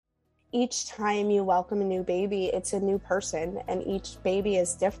each time you welcome a new baby, it's a new person and each baby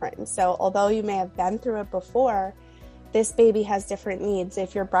is different. So although you may have been through it before, this baby has different needs.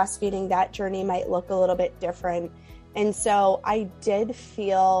 If you're breastfeeding, that journey might look a little bit different. And so I did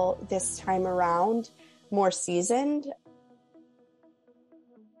feel this time around more seasoned.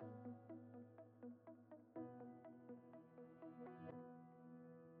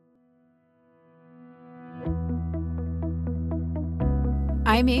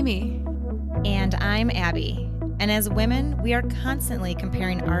 I'm Amy. And I'm Abby. And as women, we are constantly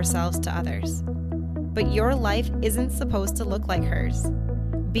comparing ourselves to others. But your life isn't supposed to look like hers.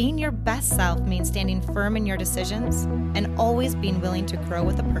 Being your best self means standing firm in your decisions and always being willing to grow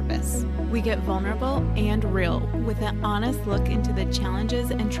with a purpose. We get vulnerable and real with an honest look into the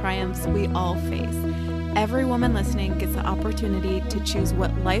challenges and triumphs we all face. Every woman listening gets the opportunity to choose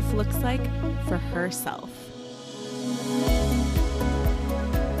what life looks like for herself.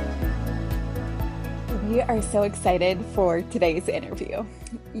 We are so excited for today's interview.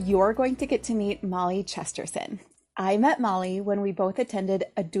 You're going to get to meet Molly Chesterson. I met Molly when we both attended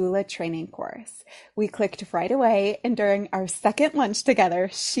a doula training course. We clicked right away, and during our second lunch together,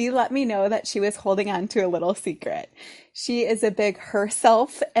 she let me know that she was holding on to a little secret. She is a big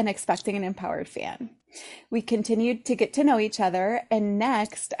herself and expecting an empowered fan. We continued to get to know each other, and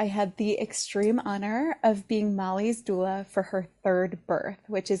next I had the extreme honor of being Molly's doula for her third birth,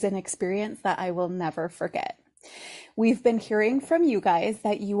 which is an experience that I will never forget. We've been hearing from you guys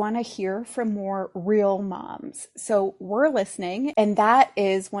that you want to hear from more real moms. So we're listening, and that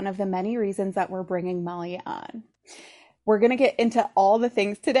is one of the many reasons that we're bringing Molly on. We're going to get into all the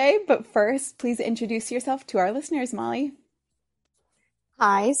things today, but first, please introduce yourself to our listeners, Molly.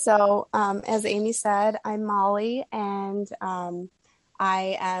 Hi, so as Amy said, I'm Molly, and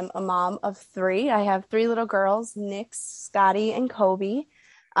I am a mom of three. I have three little girls, Nix, Scotty, and Kobe.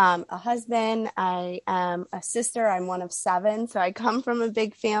 A husband. I am a sister. I'm one of seven, so I come from a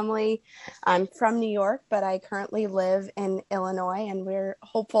big family. I'm from New York, but I currently live in Illinois, and we're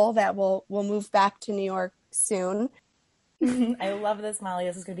hopeful that we'll move back to New York soon. I love this, Molly.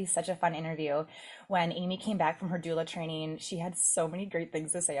 This is going to be such a fun interview. When Amy came back from her doula training, she had so many great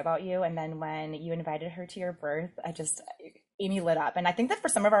things to say about you. And then when you invited her to your birth, Amy lit up. And I think that for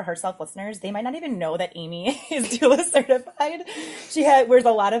some of our Herself listeners, they might not even know that Amy is doula certified. Wears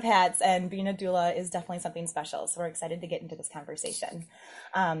a lot of hats, and being a doula is definitely something special. So we're excited to get into this conversation.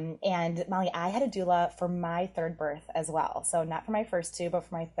 And Molly, I had a doula for my third birth as well. So not for my first two, but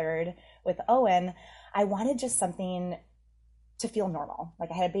for my third with Owen. I wanted just something to feel normal. Like,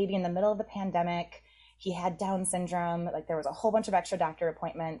 I had a baby in the middle of the pandemic. He had Down syndrome. Like, there was a whole bunch of extra doctor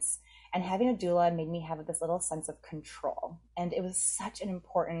appointments, and having a doula made me have this little sense of control. And it was such an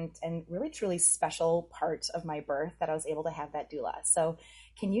important and really truly special part of my birth that I was able to have that doula. So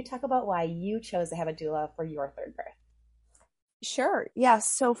can you talk about why you chose to have a doula for your third birth? Sure. Yes.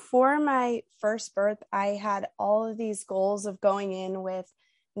 So for my first birth, I had all of these goals of going in with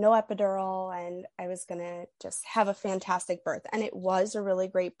no epidural, and I was going to just have a fantastic birth. And it was a really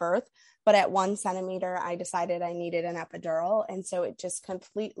great birth. But at 1 centimeter, I decided I needed an epidural. And so it just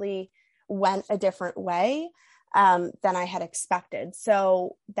completely went a different way than I had expected.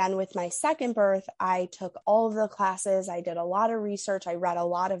 So then with my second birth, I took all of the classes. I did a lot of research. I read a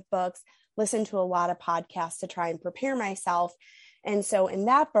lot of books, listened to a lot of podcasts to try and prepare myself. And so in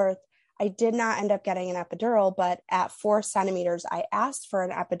that birth, I did not end up getting an epidural, but at 4 centimeters, I asked for an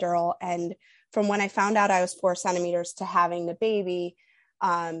epidural. And from when I found out I was 4 centimeters to having the baby,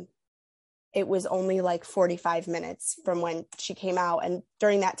 it was only like 45 minutes from when she came out. And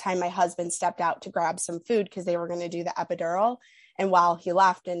during that time, my husband stepped out to grab some food because they were going to do the epidural. And while he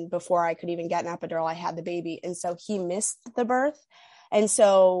left, and before I could even get an epidural, I had the baby. And so he missed the birth. And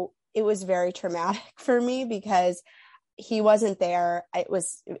so it was very traumatic for me because he wasn't there. It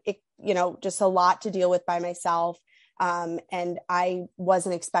was just a lot to deal with by myself. And I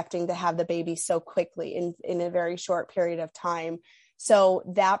wasn't expecting to have the baby so quickly in a very short period of time. So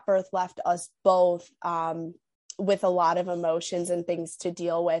that birth left us both with a lot of emotions and things to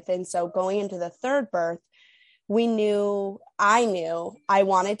deal with. And so going into the third birth, I knew I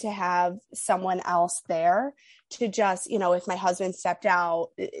wanted to have someone else there to just, if my husband stepped out,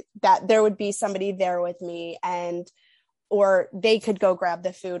 that there would be somebody there with me, or they could go grab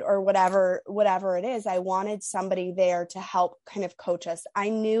the food or whatever it is. I wanted somebody there to help kind of coach us. I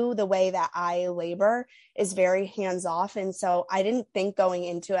knew the way that I labor is very hands-off. And so I didn't think going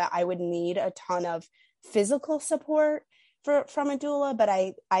into it, I would need a ton of physical support from a doula, but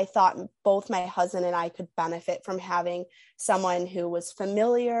I thought both my husband and I could benefit from having someone who was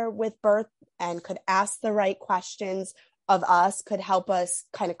familiar with birth and could ask the right questions, of us could help us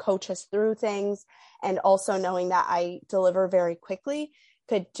kind of coach us through things. And also knowing that I deliver very quickly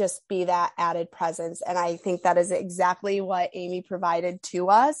could just be that added presence. And I think that is exactly what Amy provided to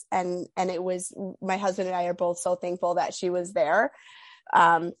us. And it was, my husband and I are both so thankful that she was there.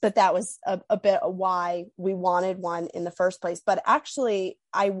 But that was a bit why we wanted one in the first place. But actually,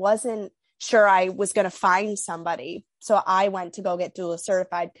 I wasn't sure I was going to find somebody. So I went to go get doula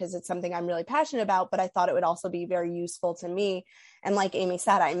certified because it's something I'm really passionate about, but I thought it would also be very useful to me. And like Amy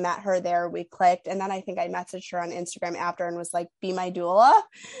said, I met her there, we clicked. And then I think I messaged her on Instagram after and was like, be my doula.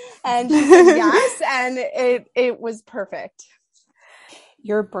 And she said yes. And it was perfect.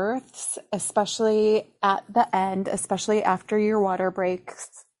 Your births, especially at the end, especially after your water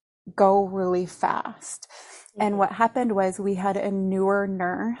breaks, go really fast. And what happened was we had a newer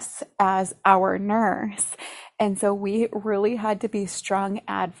nurse as our nurse. And so we really had to be strong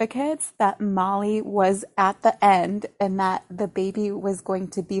advocates that Molly was at the end and that the baby was going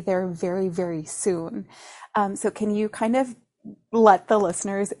to be there very, very soon. So can you kind of let the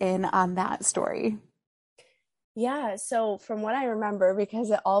listeners in on that story? Yeah. So from what I remember,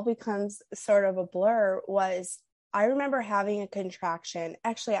 because it all becomes sort of a blur, was I remember having a contraction.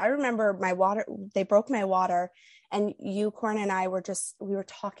 Actually, I remember they broke my water, and you, Corin, and I were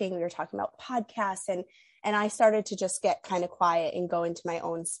talking about podcasts, and I started to just get kind of quiet and go into my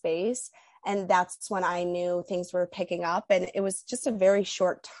own space. And that's when I knew things were picking up, and it was just a very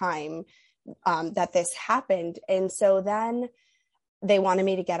short time that this happened. And so then they wanted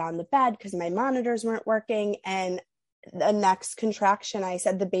me to get on the bed because my monitors weren't working. And the next contraction, I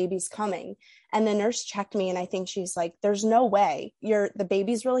said, the baby's coming. And the nurse checked me, and I think she's like, there's no way, the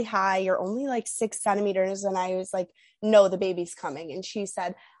baby's really high. You're only like 6 centimeters. And I was like, no, the baby's coming. And she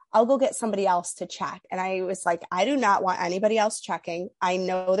said, I'll go get somebody else to check. And I was like, I do not want anybody else checking. I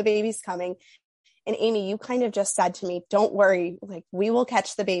know the baby's coming. And Amy, you kind of just said to me, don't worry, like, we will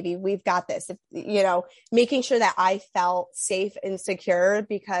catch the baby. We've got this, making sure that I felt safe and secure,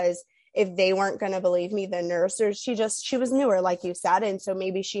 because if they weren't going to believe me, the nurse, or she was newer, like you said. And so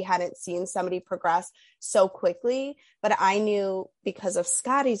maybe she hadn't seen somebody progress so quickly, but I knew because of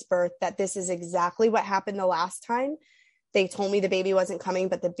Scotty's birth that this is exactly what happened the last time. They told me the baby wasn't coming,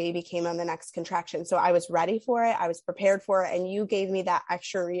 but the baby came on the next contraction. So I was ready for it. I was prepared for it. And you gave me that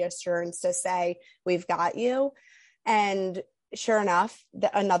extra reassurance to say, we've got you. And sure enough,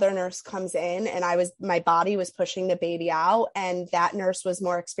 another nurse comes in, and my body was pushing the baby out. And that nurse was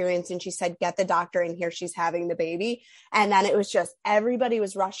more experienced. And she said, get the doctor in here. She's having the baby. And then it was just, everybody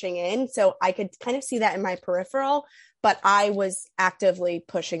was rushing in. So I could kind of see that in my peripheral, but I was actively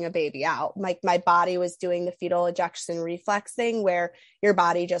pushing a baby out. Like, my body was doing the fetal ejection reflex thing, where your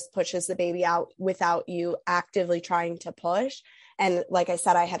body just pushes the baby out without you actively trying to push. And like I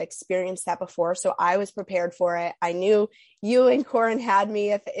said, I had experienced that before, so I was prepared for it. I knew you and Corin had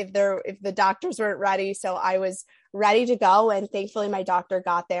me if the doctors weren't ready. So I was ready to go. And thankfully my doctor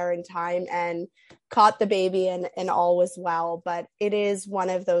got there in time and caught the baby, and all was well. But it is one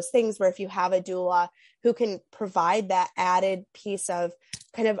of those things where if you have a doula who can provide that added piece of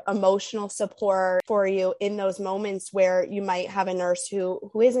kind of emotional support for you in those moments where you might have a nurse who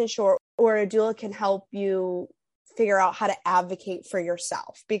isn't sure, or a doula can help you figure out how to advocate for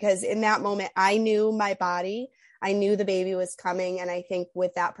yourself. Because in that moment, I knew my body, I knew the baby was coming. And I think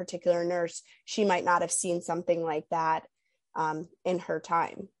with that particular nurse, she might not have seen something like that in her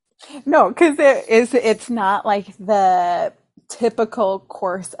time. No, because it's not like the typical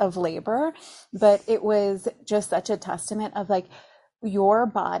course of labor, but it was just such a testament of like, your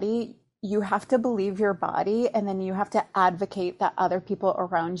body, you have to believe your body, and then you have to advocate that other people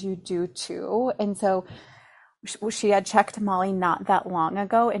around you do too. And so she had checked Molly not that long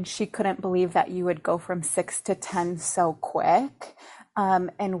ago, and she couldn't believe that you would go from 6 to 10 so quick.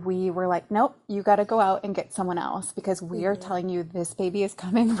 And we were like, nope, you got to go out and get someone else, because we are telling you this baby is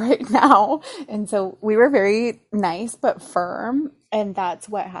coming right now. And so we were very nice but firm, and that's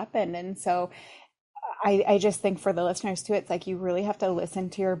what happened. And so I just think for the listeners too, it's like, you really have to listen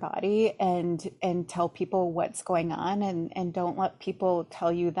to your body and tell people what's going on, and don't let people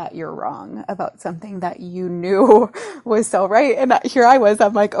tell you that you're wrong about something that you knew was so right. And here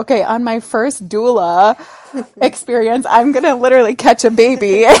I'm like, okay, on my first doula experience, I'm going to literally catch a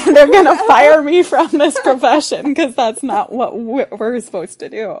baby, and they're going to fire me from this profession, because that's not what we're supposed to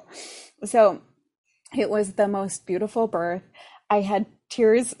do. So it was the most beautiful birth. I had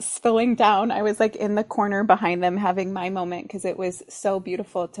tears spilling down. I was like in the corner behind them having my moment, because it was so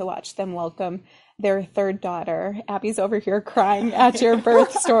beautiful to watch them welcome their third daughter. Abby's over here crying at your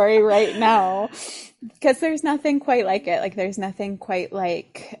birth story right now, because there's nothing quite like it. Like, there's nothing quite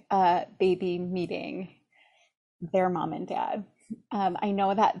like a baby meeting their mom and dad. I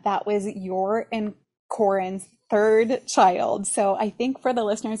know that that was your and Corin's third child. So I think for the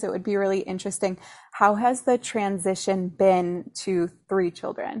listeners, it would be really interesting. How has the transition been to three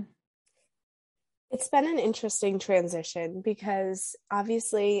children? It's been an interesting transition because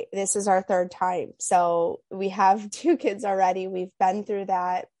obviously this is our third time. So we have two kids already. We've been through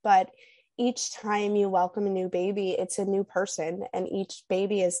that. But each time you welcome a new baby, it's a new person and each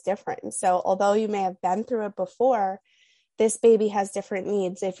baby is different. So although you may have been through it before, this baby has different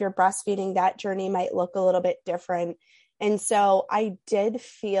needs. If you're breastfeeding, that journey might look a little bit different. And so I did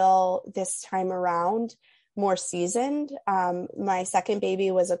feel this time around more seasoned. My second baby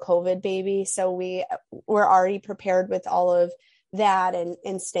was a COVID baby. So we were already prepared with all of that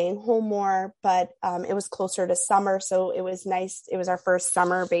and staying home more, but it was closer to summer. So it was nice. It was our first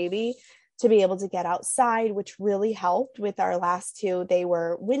summer baby to be able to get outside, which really helped with our last two. They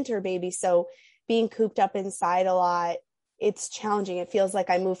were winter babies. So being cooped up inside a lot, it's challenging. It feels like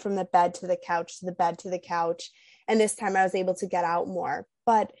I moved from the bed to the couch to the bed to the couch. And this time I was able to get out more.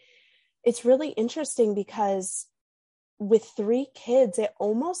 But it's really interesting because with three kids, it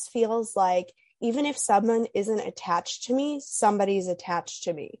almost feels like even if someone isn't attached to me, somebody's attached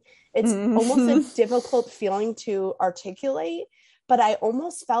to me. It's almost a difficult feeling to articulate, but I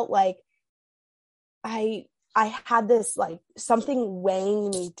almost felt like I had this like something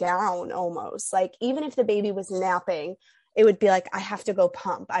weighing me down almost. Like even if the baby was napping, it would be like I have to go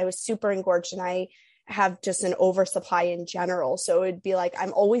pump. I was super engorged and I have just an oversupply in general. So it'd be like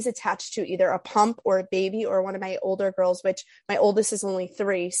I'm always attached to either a pump or a baby or one of my older girls, which my oldest is only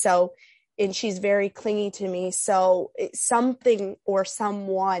 3. So and she's very clingy to me. So something or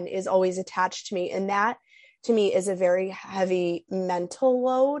someone is always attached to me. And that to me is a very heavy mental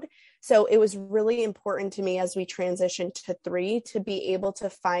load. So it was really important to me as we transitioned to 3 to be able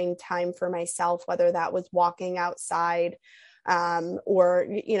to find time for myself, whether that was walking outside or,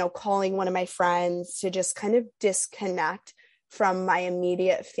 calling one of my friends to just kind of disconnect from my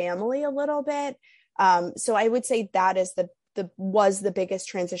immediate family a little bit. So I would say that is was the biggest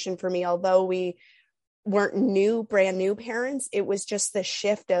transition for me. Although we weren't brand new parents, it was just the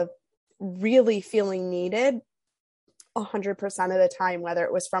shift of really feeling needed 100% of the time, whether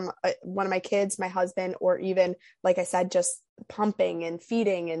it was from one of my kids, my husband, or even, like I said, just pumping and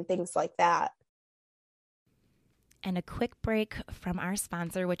feeding and things like that. And a quick break from our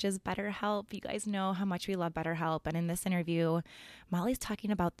sponsor, which is BetterHelp. You guys know how much we love BetterHelp. And in this interview, Molly's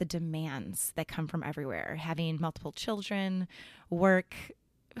talking about the demands that come from everywhere, having multiple children, work,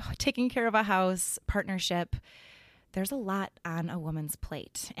 taking care of a house, partnership. There's a lot on a woman's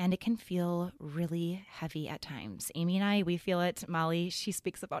plate, and it can feel really heavy at times. Amy and I, we feel it. Molly, she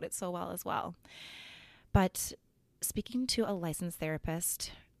speaks about it so well as well. But speaking to a licensed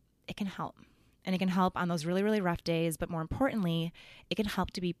therapist, it can help. And it can help on those really, really rough days. But more importantly, it can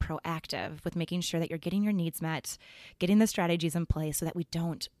help to be proactive with making sure that you're getting your needs met, getting the strategies in place so that we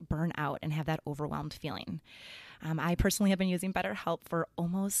don't burn out and have that overwhelmed feeling. I personally have been using BetterHelp for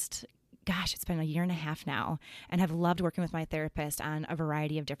it's been 1.5 years now, and have loved working with my therapist on a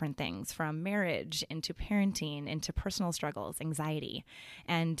variety of different things, from marriage into parenting, into personal struggles, anxiety.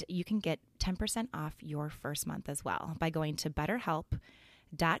 And you can get 10% off your first month as well by going to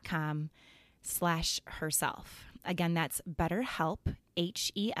betterhelp.com/herself. Again, that's BetterHelp,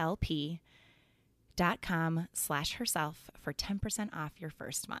 HELP.com/herself for 10% off your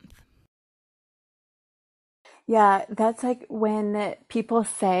first month. Yeah, that's like when people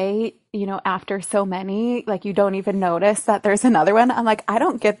say, after so many, like you don't even notice that there's another one. I'm like, I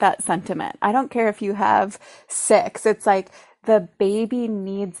don't get that sentiment. I don't care if you have 6. It's like the baby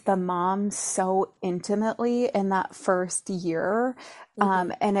needs the mom so intimately in that first year.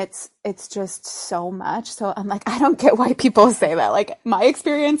 And it's just so much. So I'm like, I don't get why people say that. Like my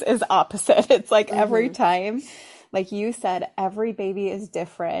experience is opposite. It's like every time, like you said, every baby is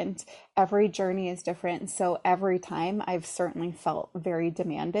different. Every journey is different. So every time I've certainly felt very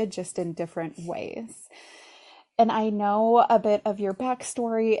demanded, just in different ways. And I know a bit of your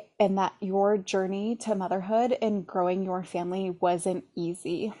backstory and that your journey to motherhood and growing your family wasn't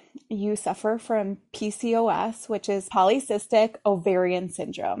easy. You suffer from PCOS, which is polycystic ovarian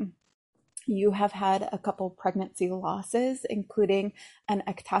syndrome. You have had a couple pregnancy losses, including an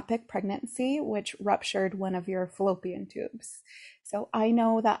ectopic pregnancy, which ruptured one of your fallopian tubes. So I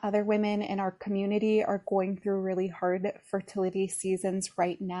know that other women in our community are going through really hard fertility seasons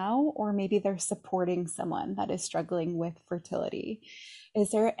right now, or maybe they're supporting someone that is struggling with fertility. Is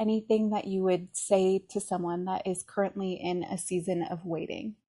there anything that you would say to someone that is currently in a season of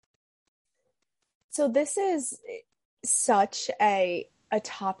waiting? So this is such a a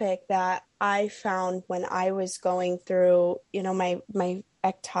topic that I found when I was going through, my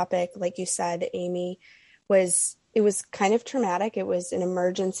ectopic, like you said, Amy, it was kind of traumatic. It was an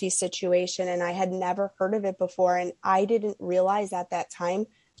emergency situation and I had never heard of it before. And I didn't realize at that time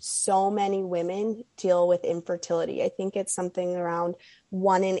so many women deal with infertility. I think it's something around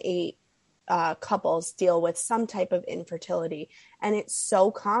 1 in 8 couples deal with some type of infertility. And it's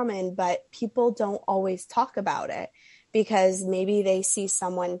so common, but people don't always talk about it because maybe they see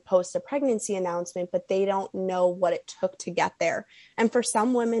someone post a pregnancy announcement, but they don't know what it took to get there. And for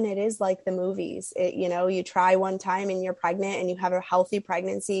some women, it is like the movies. You try one time and you're pregnant and you have a healthy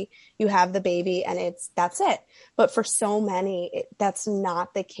pregnancy, you have the baby and that's it. But for so many, that's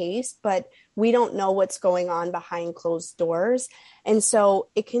not the case, but we don't know what's going on behind closed doors. And so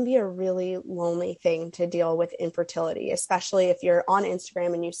it can be a really lonely thing to deal with infertility, especially if you're on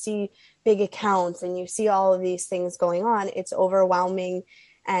Instagram and you see big accounts and you see all of these things going on. It's overwhelming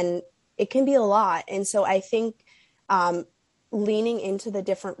and it can be a lot. And so I think leaning into the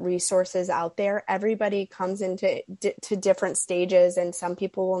different resources out there, everybody comes into to different stages, and some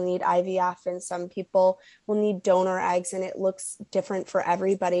people will need IVF and some people will need donor eggs, and it looks different for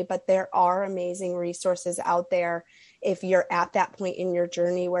everybody. But there are amazing resources out there if you're at that point in your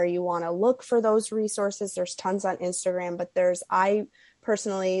journey where you want to look for those resources. There's tons on Instagram, but I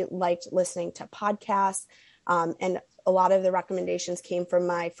personally liked listening to podcasts, and a lot of the recommendations came from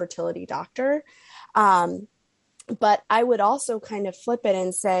my fertility doctor. But I would also kind of flip it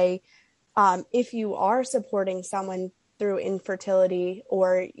and say, if you are supporting someone through infertility,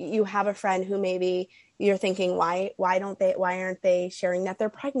 or you have a friend who maybe you're thinking, why aren't they sharing that they're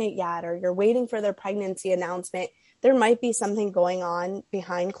pregnant yet? Or you're waiting for their pregnancy announcement. There might be something going on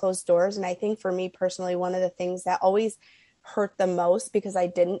behind closed doors. And I think for me personally, one of the things that always hurt the most, because I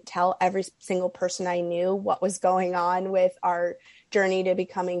didn't tell every single person I knew what was going on with our journey to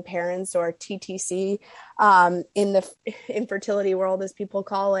becoming parents, or TTC, in the infertility world, as people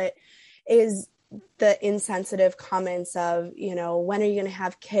call it, is the insensitive comments of, when are you going to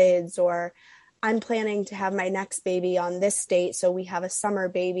have kids? Or I'm planning to have my next baby on this date, so we have a summer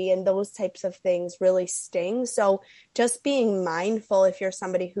baby. And those types of things really sting. So just being mindful, if you're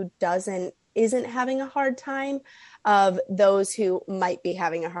somebody who isn't having a hard time, of those who might be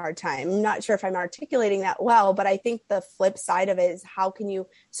having a hard time. I'm not sure if I'm articulating that well, but I think the flip side of it is, how can you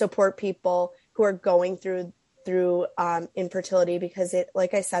support people who are going through infertility? Because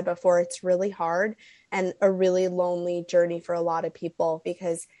like I said before, it's really hard and a really lonely journey for a lot of people,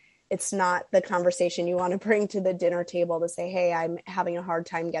 because it's not the conversation you want to bring to the dinner table to say, hey, I'm having a hard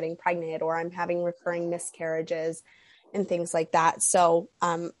time getting pregnant, or I'm having recurring miscarriages and things like that. So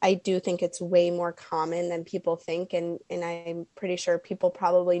I do think it's way more common than people think. And I'm pretty sure people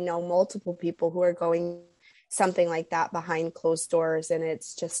probably know multiple people who are going something like that behind closed doors. And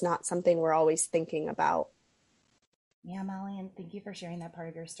it's just not something we're always thinking about. Yeah, Molly, and thank you for sharing that part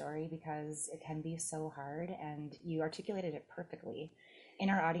of your story, because it can be so hard, and you articulated it perfectly. In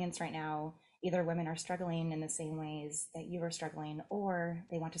our audience right now, either women are struggling in the same ways that you are struggling, or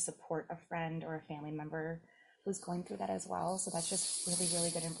they want to support a friend or a family member who's going through that as well. So that's just really,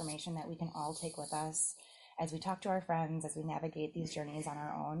 really good information that we can all take with us as we talk to our friends, as we navigate these journeys on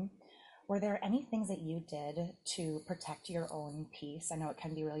our own. Were there any things that you did to protect your own peace? I know it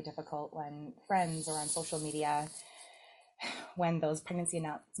can be really difficult when friends or on social media, when those pregnancy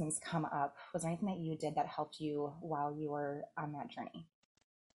announcements come up. Was there anything that you did that helped you while you were on that journey?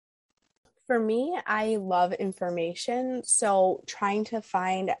 For me, I love information. So trying to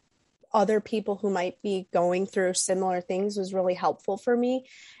find other people who might be going through similar things was really helpful for me.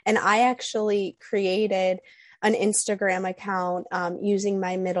 And I actually created an Instagram account using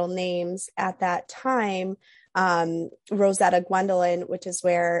my middle names at that time, Rosetta Gwendolyn, which is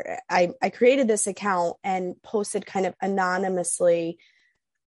where I created this account and posted kind of anonymously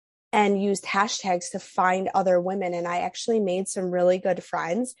and used hashtags to find other women. And I actually made some really good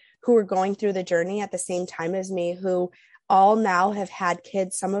friends who were going through the journey at the same time as me, who all now have had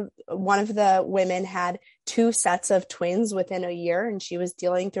kids. One of the women had 2 sets of twins within a year, and she was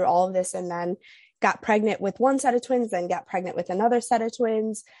dealing through all of this, and then got pregnant with one set of twins, then got pregnant with another set of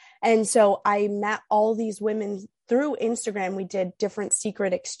twins. And so I met all these women through Instagram. We did different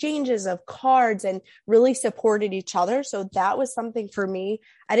secret exchanges of cards and really supported each other. So that was something for me.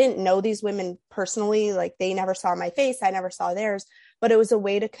 I didn't know these women personally, like they never saw my face, I never saw theirs, but it was a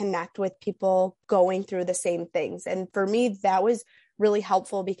way to connect with people going through the same things. And for me, that was really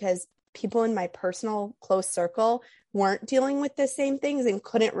helpful, because people in my personal close circle weren't dealing with the same things and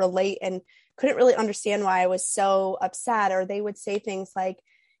couldn't relate and couldn't really understand why I was so upset. Or they would say things like,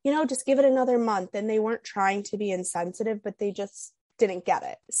 just give it another month. And they weren't trying to be insensitive, but they just didn't get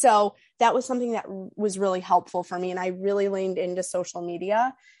it. So that was something that was really helpful for me. And I really leaned into social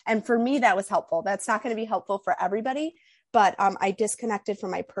media. And for me, that was helpful. That's not going to be helpful for everybody, but I disconnected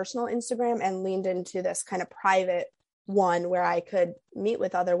from my personal Instagram and leaned into this kind of private one where I could meet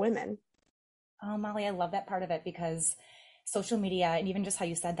with other women. Oh, Molly, I love that part of it because social media, and even just how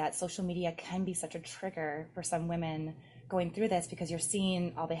you said that, social media can be such a trigger for some women going through this because you're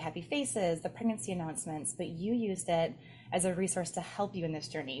seeing all the happy faces, the pregnancy announcements, but you used it as a resource to help you in this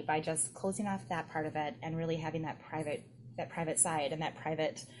journey by just closing off that part of it and really having that private side and that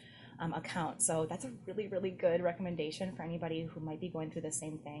private account. So that's a really, really good recommendation for anybody who might be going through the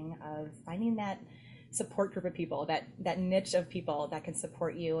same thing of finding that support group of people, that niche of people that can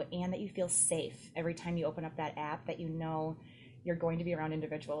support you and that you feel safe every time you open up that app, that you know you're going to be around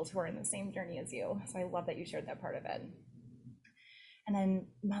individuals who are in the same journey as you. So I love that you shared that part of it. And then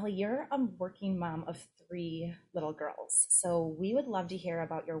Molly, you're a working mom of 3 little girls. So we would love to hear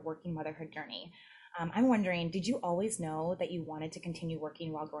about your working motherhood journey. I'm wondering, did you always know that you wanted to continue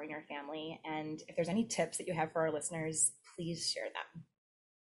working while growing your family? And if there's any tips that you have for our listeners, please share them.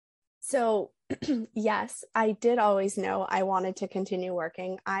 So yes, I did always know I wanted to continue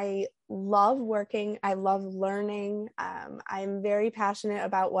working. I love working. I love learning. I'm very passionate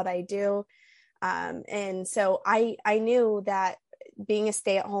about what I do. And so I knew that being a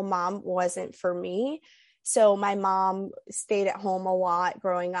stay-at-home mom wasn't for me. So my mom stayed at home a lot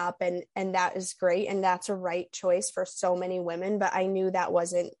growing up, and that is great. And that's a right choice for so many women, but I knew that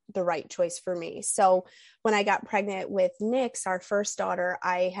wasn't the right choice for me. So when I got pregnant with Nix, our first daughter,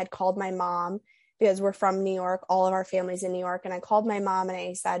 I had called my mom because we're from New York, all of our family's in New York. And I called my mom and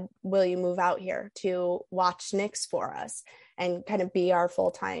I said, will you move out here to watch Nix for us and kind of be our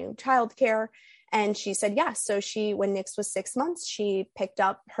full-time childcare? And she said, yes. So when Nix was 6 months, she picked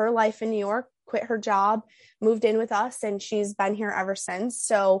up her life in New York, quit her job, moved in with us, and she's been here ever since.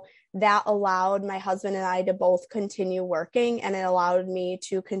 So that allowed my husband and I to both continue working, and it allowed me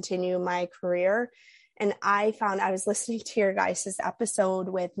to continue my career. And I was listening to your guys' episode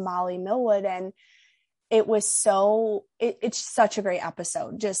with Molly Millwood, and it was it's such a great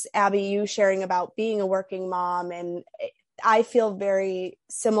episode. Just Abby, you sharing about being a working mom, and I feel very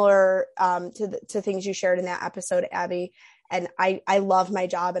similar to things you shared in that episode, Abby. And I love my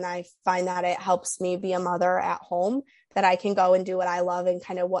job, and I find that it helps me be a mother at home, that I can go and do what I love and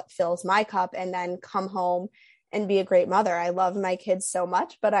kind of what fills my cup, and then come home and be a great mother. I love my kids so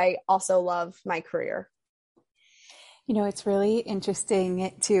much, but I also love my career. You know, it's really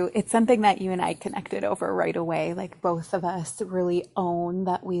interesting too. It's something that you and I connected over right away. Like both of us really own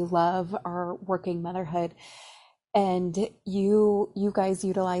that we love our working motherhood. And you guys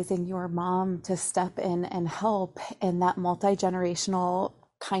utilizing your mom to step in and help in that multi-generational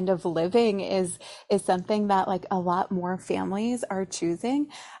kind of living is something that like a lot more families are choosing.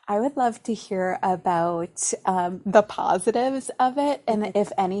 I would love to hear about the positives of it. And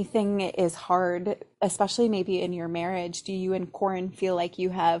if anything is hard, especially maybe in your marriage, do you and Corin feel like you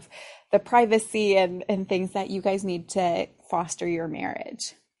have the privacy and things that you guys need to foster your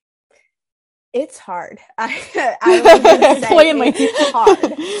marriage? It's hard. I would say it's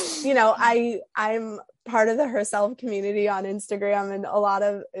hard. You know, I'm part of the Herself community on Instagram, and a lot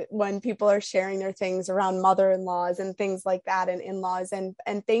of when people are sharing their things around mother-in-laws and things like that, and in-laws, and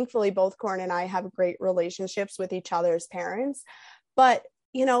thankfully both Corin and I have great relationships with each other's parents. But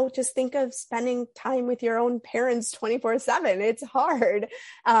you know, just think of spending time with your own parents 24/7. It's hard.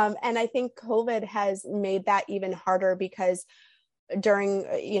 And I think COVID has made that even harder because during,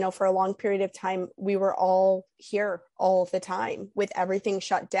 for a long period of time, we were all here all the time with everything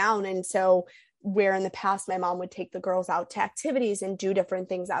shut down. And so where in the past, my mom would take the girls out to activities and do different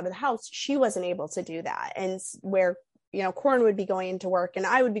things out of the house, she wasn't able to do that. And where, Corin would be going into work and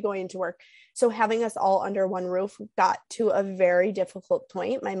I would be going into work. So having us all under one roof got to a very difficult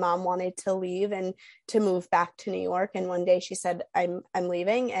point. My mom wanted to leave and to move back to New York. And one day she said, I'm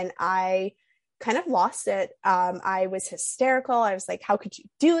leaving. And I kind of lost it. I was hysterical. I was like, how could you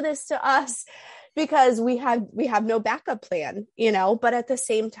do this to us? Because we have no backup plan, but at the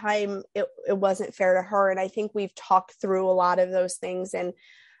same time, it wasn't fair to her. And I think we've talked through a lot of those things and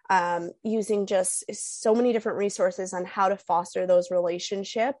using just so many different resources on how to foster those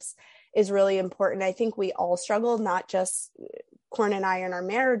relationships is really important. I think we all struggle, not just Corin and I in our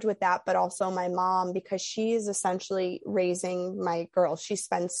marriage with that, but also my mom, because she is essentially raising my girls. She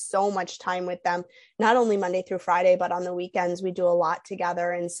spends so much time with them, not only Monday through Friday, but on the weekends, we do a lot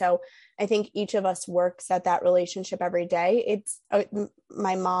together. And so I think each of us works at that relationship every day.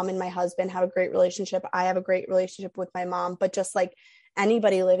 My mom and my husband have a great relationship. I have a great relationship with my mom, but just like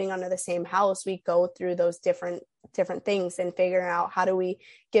anybody living under the same house, we go through those different things and figuring out how do we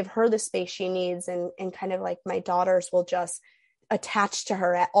give her the space she needs. And kind of like my daughters will just attach to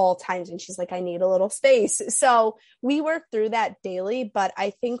her at all times. And she's like, I need a little space. So we work through that daily. But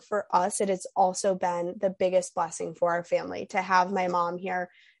I think for us, it has also been the biggest blessing for our family to have my mom here.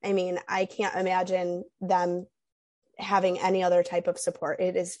 I mean, I can't imagine them having any other type of support.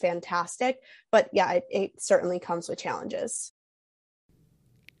 It is fantastic. But yeah, it certainly comes with challenges.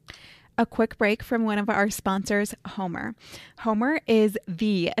 A quick break from one of our sponsors, Homer. Homer is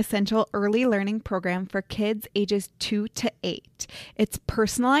the essential early learning program for kids ages 2 to 8. It's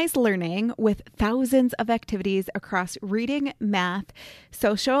personalized learning with thousands of activities across reading, math,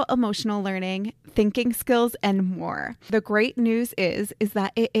 social emotional learning, thinking skills, and more. The great news is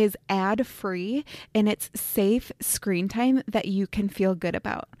that it is ad-free and it's safe screen time that you can feel good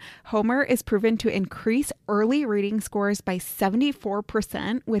about. Homer is proven to increase early reading scores by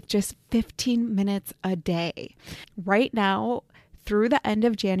 74% with just 15 minutes a day. Right now, through the end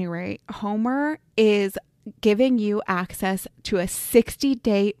of January, Homer is giving you access to a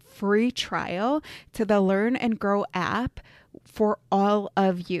 60-day free trial to the Learn and Grow app for all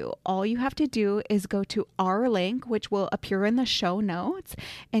of you. All you have to do is go to our link, which will appear in the show notes,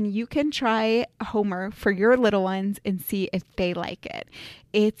 and you can try Homer for your little ones and see if they like it.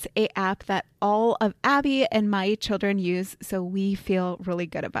 It's an app that all of Abby and my children use, so we feel really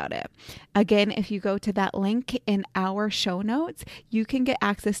good about it. Again, if you go to that link in our show notes, you can get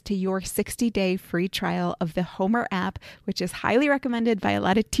access to your 60-day free trial of the Homer app, which is highly recommended by a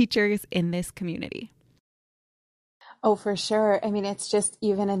lot of teachers in this community. Oh, for sure. I mean, it's just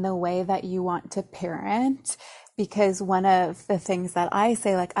even in the way that you want to parent, because one of the things that I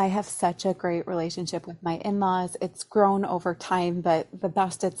say, like, I have such a great relationship with my in-laws. It's grown over time, but the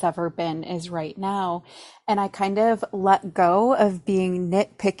best it's ever been is right now. And I kind of let go of being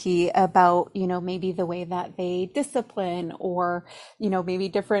nitpicky about, maybe the way that they discipline or, maybe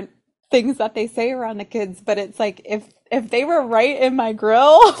different things that they say around the kids. But it's like, if they were right in my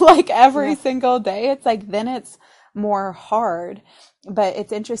grill, like every single day, it's like, then it's more hard. But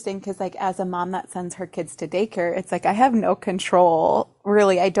it's interesting because, like, as a mom that sends her kids to daycare, it's like I have no control,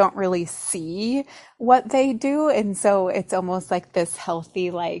 really. I don't really see what they do. And so it's almost like this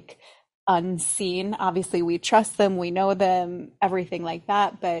healthy, like, unseen. Obviously, we trust them, we know them, everything like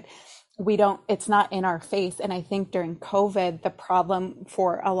that, but it's not in our face. And I think during COVID, the problem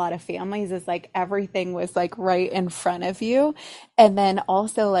for a lot of families is like everything was like right in front of you. And then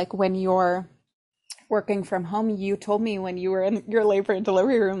also, like, when you're working from home, you told me when you were in your labor and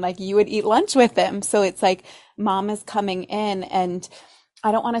delivery room, like, you would eat lunch with them. So it's like mom is coming in, and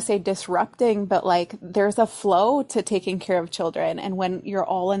I don't want to say disrupting, but like there's a flow to taking care of children. And when you're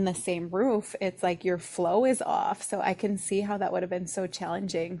all in the same roof, it's like your flow is off. So I can see how that would have been so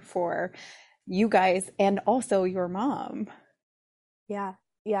challenging for you guys and also your mom. Yeah,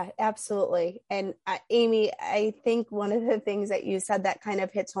 absolutely. And Amy, I think one of the things that you said that kind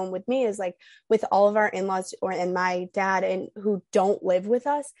of hits home with me is like with all of our in-laws and my dad and who don't live with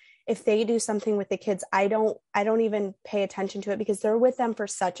us, if they do something with the kids, I don't even pay attention to it because they're with them for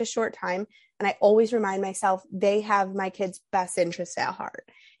such a short time. And I always remind myself, they have my kids' best interests at heart.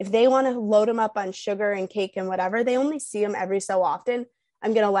 If they want to load them up on sugar and cake and whatever, they only see them every so often.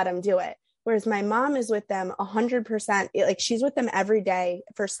 I'm going to let them do it. Whereas my mom is with them 100%, like she's with them every day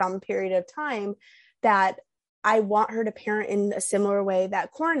for some period of time, that I want her to parent in a similar way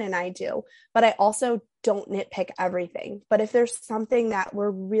that Corin and I do. But I also don't nitpick everything. But if there's something that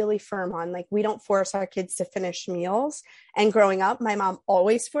we're really firm on, like we don't force our kids to finish meals. And growing up, my mom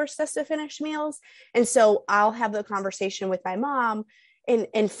always forced us to finish meals. And so I'll have the conversation with my mom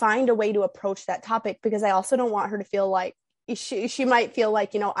and find a way to approach that topic, because I also don't want her to feel like, she might feel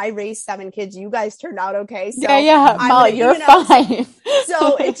like, I raised 7 kids. You guys turned out okay. So yeah, Molly, you're fine.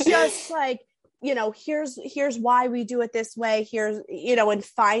 So it's just like, here's why we do it this way. Here's, and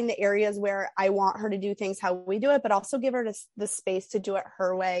find the areas where I want her to do things how we do it, but also give her the space to do it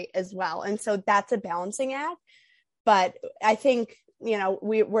her way as well. And so that's a balancing act. But I think,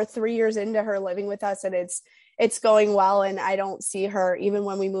 we're 3 years into her living with us, and it's going well. And I don't see her, even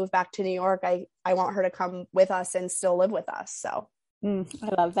when we move back to New York, I want her to come with us and still live with us. So. I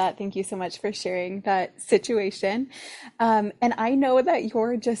love that. Thank you so much for sharing that situation. And I know that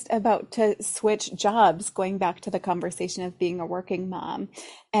you're just about to switch jobs, going back to the conversation of being a working mom,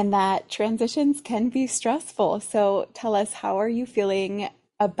 and that transitions can be stressful. So tell us, how are you feeling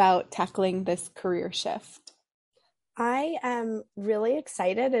about tackling this career shift? I am really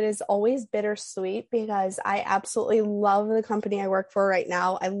excited. It is always bittersweet because I absolutely love the company I work for right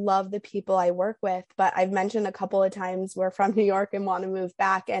now. I love the people I work with, but I've mentioned a couple of times we're from New York and want to move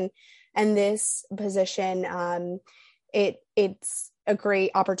back. And this position, it's a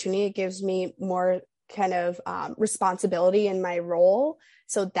great opportunity. It gives me more kind of responsibility in my role.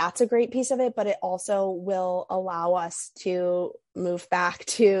 So that's a great piece of it, but it also will allow us to move back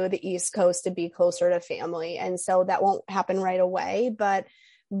to the East Coast to be closer to family. And so that won't happen right away, but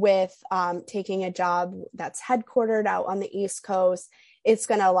with taking a job that's headquartered out on the East Coast, it's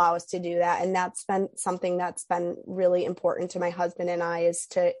going to allow us to do that. And that's been something that's been really important to my husband and I, is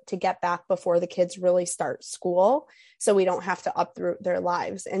to get back before the kids really start school, so we don't have to uproot their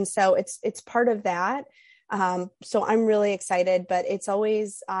lives. And so it's part of that. So I'm really excited, but it's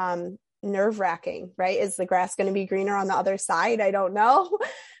always nerve wracking, right? Is the grass going to be greener on the other side? I don't know.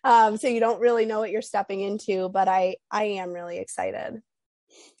 So you don't really know what you're stepping into, but I am really excited.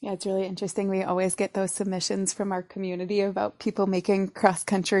 Yeah, it's really interesting. We always get those submissions from our community about people making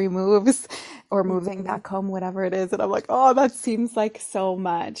cross-country moves or moving back home, whatever it is. And I'm like, oh, that seems like so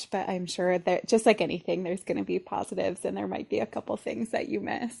much. But I'm sure that just like anything, there's going to be positives and there might be a couple things that you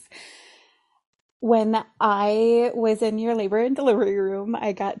miss. When I was in your labor and delivery room,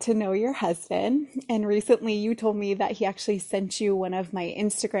 I got to know your husband. And recently you told me that he actually sent you one of my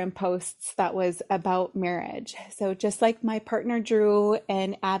Instagram posts that was about marriage. So just like my partner Drew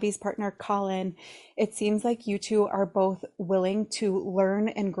and Abby's partner Colin, it seems like you two are both willing to learn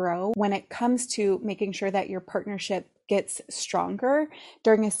and grow when it comes to making sure that your partnership gets stronger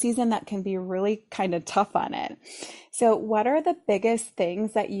during a season that can be really kind of tough on it. So, what are the biggest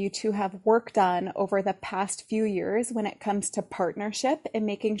things that you two have worked on over the past few years when it comes to partnership and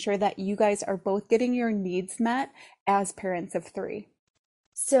making sure that you guys are both getting your needs met as parents of three?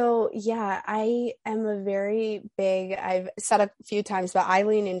 So yeah, I am I've said a few times, but I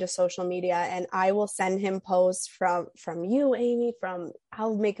lean into social media and I will send him posts from you, Amy,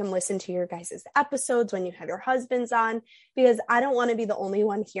 I'll make him listen to your guys' episodes when you have your husbands on, because I don't want to be the only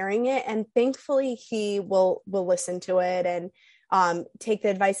one hearing it. And thankfully he will listen to it and take the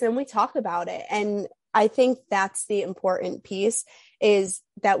advice, and we talk about it. And I think that's the important piece, is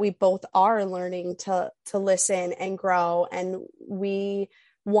that we both are learning to listen and grow, and we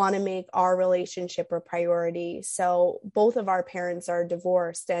want to make our relationship a priority. So both of our parents are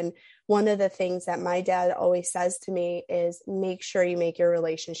divorced, and one of the things that my dad always says to me is make sure you make your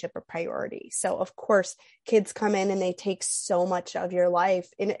relationship a priority. So of course kids come in and they take so much of your life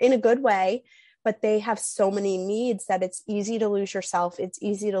in a good way, but they have so many needs that it's easy to lose yourself. It's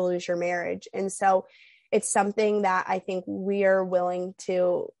easy to lose your marriage. And so it's something that I think we are willing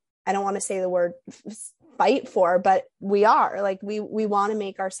to, I don't want to say the word fight for, but we are like, we want to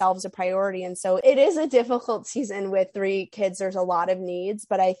make ourselves a priority. And so it is a difficult season with three kids. There's a lot of needs,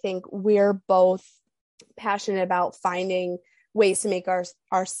 but I think we're both passionate about finding ways to make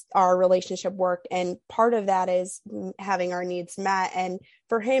our relationship work. And part of that is having our needs met. And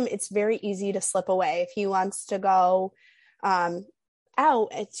for him, it's very easy to slip away. If he wants to go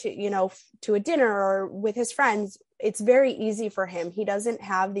out to a dinner or with his friends, it's very easy for him. He doesn't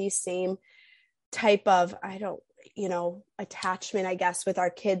have these same type of, attachment, I guess, with our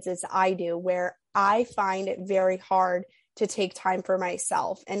kids as I do, where I find it very hard to take time for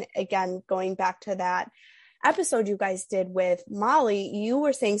myself. And again, going back to that episode you guys did with Molly, you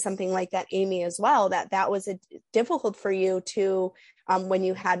were saying something like that, Amy, as well, that was difficult for you to, when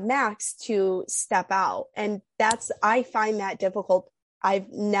you had Max, to step out. And I find that difficult. I've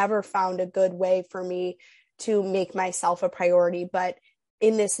never found a good way for me to make myself a priority. But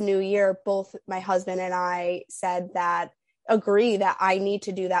in this new year, both my husband and I agree that I need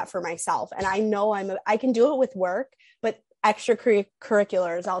to do that for myself. And I know I can do it with work, but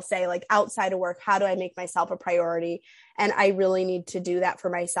extracurriculars, I'll say, like outside of work, how do I make myself a priority? And I really need to do that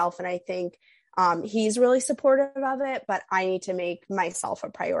for myself. And I think he's really supportive of it, but I need to make myself a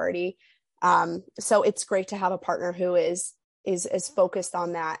priority. So it's great to have a partner who is as focused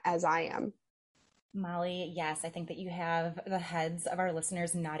on that as I am. Molly, yes, I think that you have the heads of our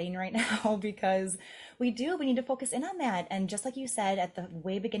listeners nodding right now because we need to focus in on that. And just like you said at the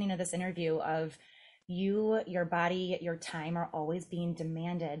way beginning of this interview, of your body, your time are always being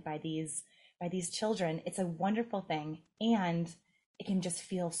demanded by these children. It's a wonderful thing, and it can just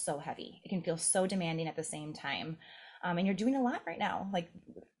feel so heavy. It can feel so demanding at the same time. And you're doing a lot right now. Like,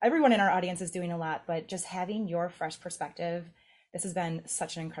 everyone in our audience is doing a lot, but just having your fresh perspective, this has been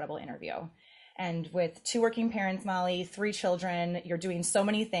such an incredible interview. And with two working parents, Molly, three children, you're doing so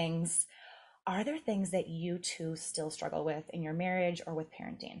many things. Are there things that you two still struggle with in your marriage or with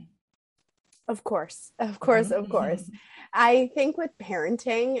parenting? Of course, of course, of course. I think with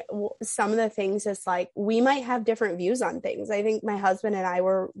parenting, some of the things is like we might have different views on things. I think my husband and I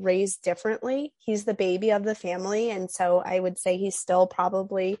were raised differently. He's the baby of the family. And so I would say he's still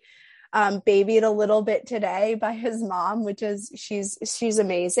probably babied a little bit today by his mom, which is she's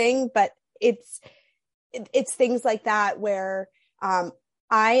amazing. But it's things like that where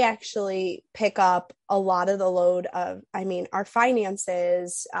I actually pick up a lot of the load of, our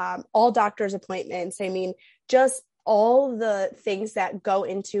finances, all doctor's appointments. Just all the things that go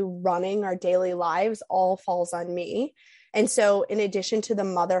into running our daily lives all falls on me. And so in addition to the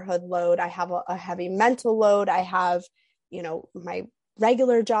motherhood load, I have a heavy mental load. I have, my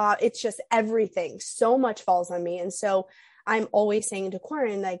regular job. It's just everything. So much falls on me. And so I'm always saying to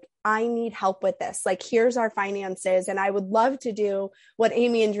Corin, like, I need help with this. Like, here's our finances. And I would love to do what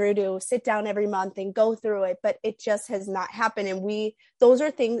Amy and Drew do, sit down every month and go through it, but it just has not happened. And those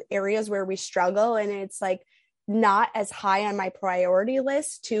are areas where we struggle. And it's like not as high on my priority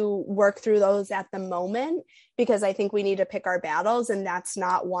list to work through those at the moment, because I think we need to pick our battles. And that's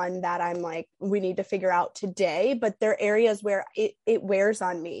not one that I'm like, we need to figure out today, but there are areas where it wears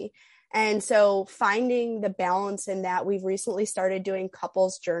on me. And so finding the balance in that, we've recently started doing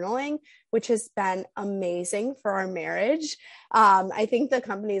couples journaling, which has been amazing for our marriage. I think the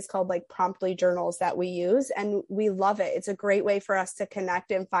company is called like Promptly Journals that we use, and we love it. It's a great way for us to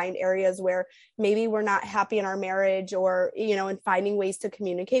connect and find areas where maybe we're not happy in our marriage, or, and finding ways to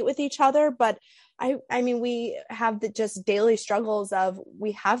communicate with each other. But we have the just daily struggles of,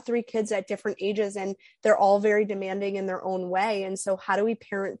 we have 3 kids at different ages and they're all very demanding in their own way. And so how do we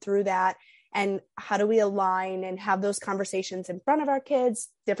parent through that? And how do we align and have those conversations in front of our kids,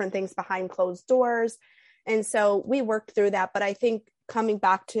 different things behind closed doors? And so we worked through that. But I think coming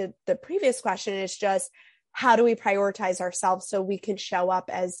back to the previous question is just, how do we prioritize ourselves so we can show up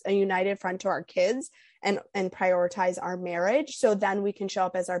as a united front to our kids and prioritize our marriage, so then we can show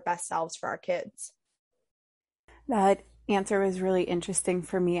up as our best selves for our kids? That answer was really interesting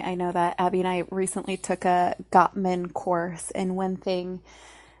for me. I know that Abby and I recently took a Gottman course, and one thing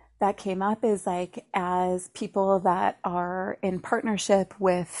that came up is like, as people that are in partnership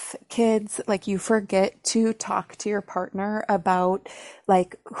with kids, like, you forget to talk to your partner about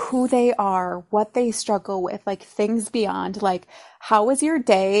like who they are, what they struggle with, like things beyond like, how was your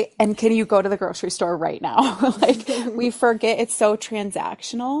day? And can you go to the grocery store right now? Like, we forget it's so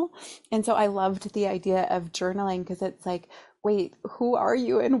transactional. And so I loved the idea of journaling, because it's like, wait, who are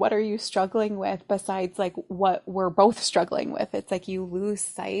you and what are you struggling with besides like what we're both struggling with? It's like you lose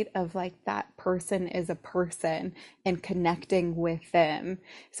sight of like that person is a person and connecting with them.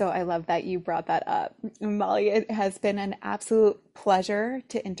 So I love that you brought that up. Molly, it has been an absolute pleasure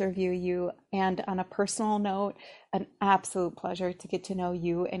to interview you. And on a personal note, an absolute pleasure to get to know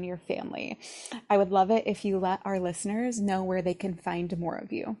you and your family. I would love it if you let our listeners know where they can find more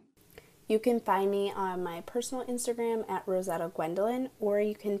of you. You can find me on my personal Instagram at Rosetta Gwendolyn, or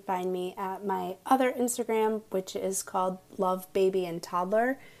you can find me at my other Instagram, which is called Love Baby and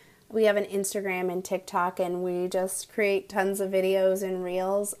Toddler. We have an Instagram and TikTok, and we just create tons of videos and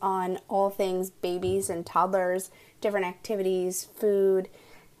reels on all things babies and toddlers, different activities, food,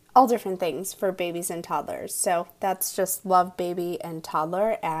 all different things for babies and toddlers. So that's just Love Baby and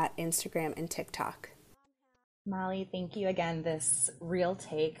Toddler at Instagram and TikTok. Molly, thank you again. This real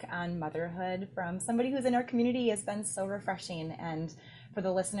take on motherhood from somebody who's in our community has been so refreshing. And for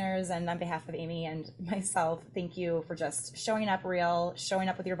the listeners, and on behalf of Amy and myself, thank you for just showing up real, showing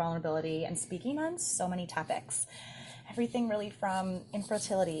up with your vulnerability, and speaking on so many topics. Everything really from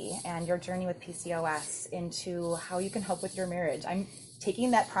infertility and your journey with PCOS into how you can help with your marriage. I'm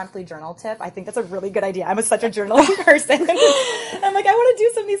taking that Promptly Journal tip. I think that's a really good idea. I'm such a journaling person. I'm like, I want to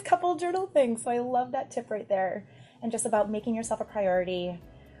do some of these couple journal things. So I love that tip right there. And just about making yourself a priority,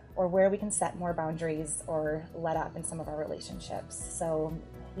 or where we can set more boundaries or let up in some of our relationships. So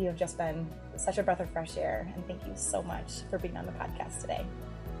you have just been such a breath of fresh air. And thank you so much for being on the podcast today.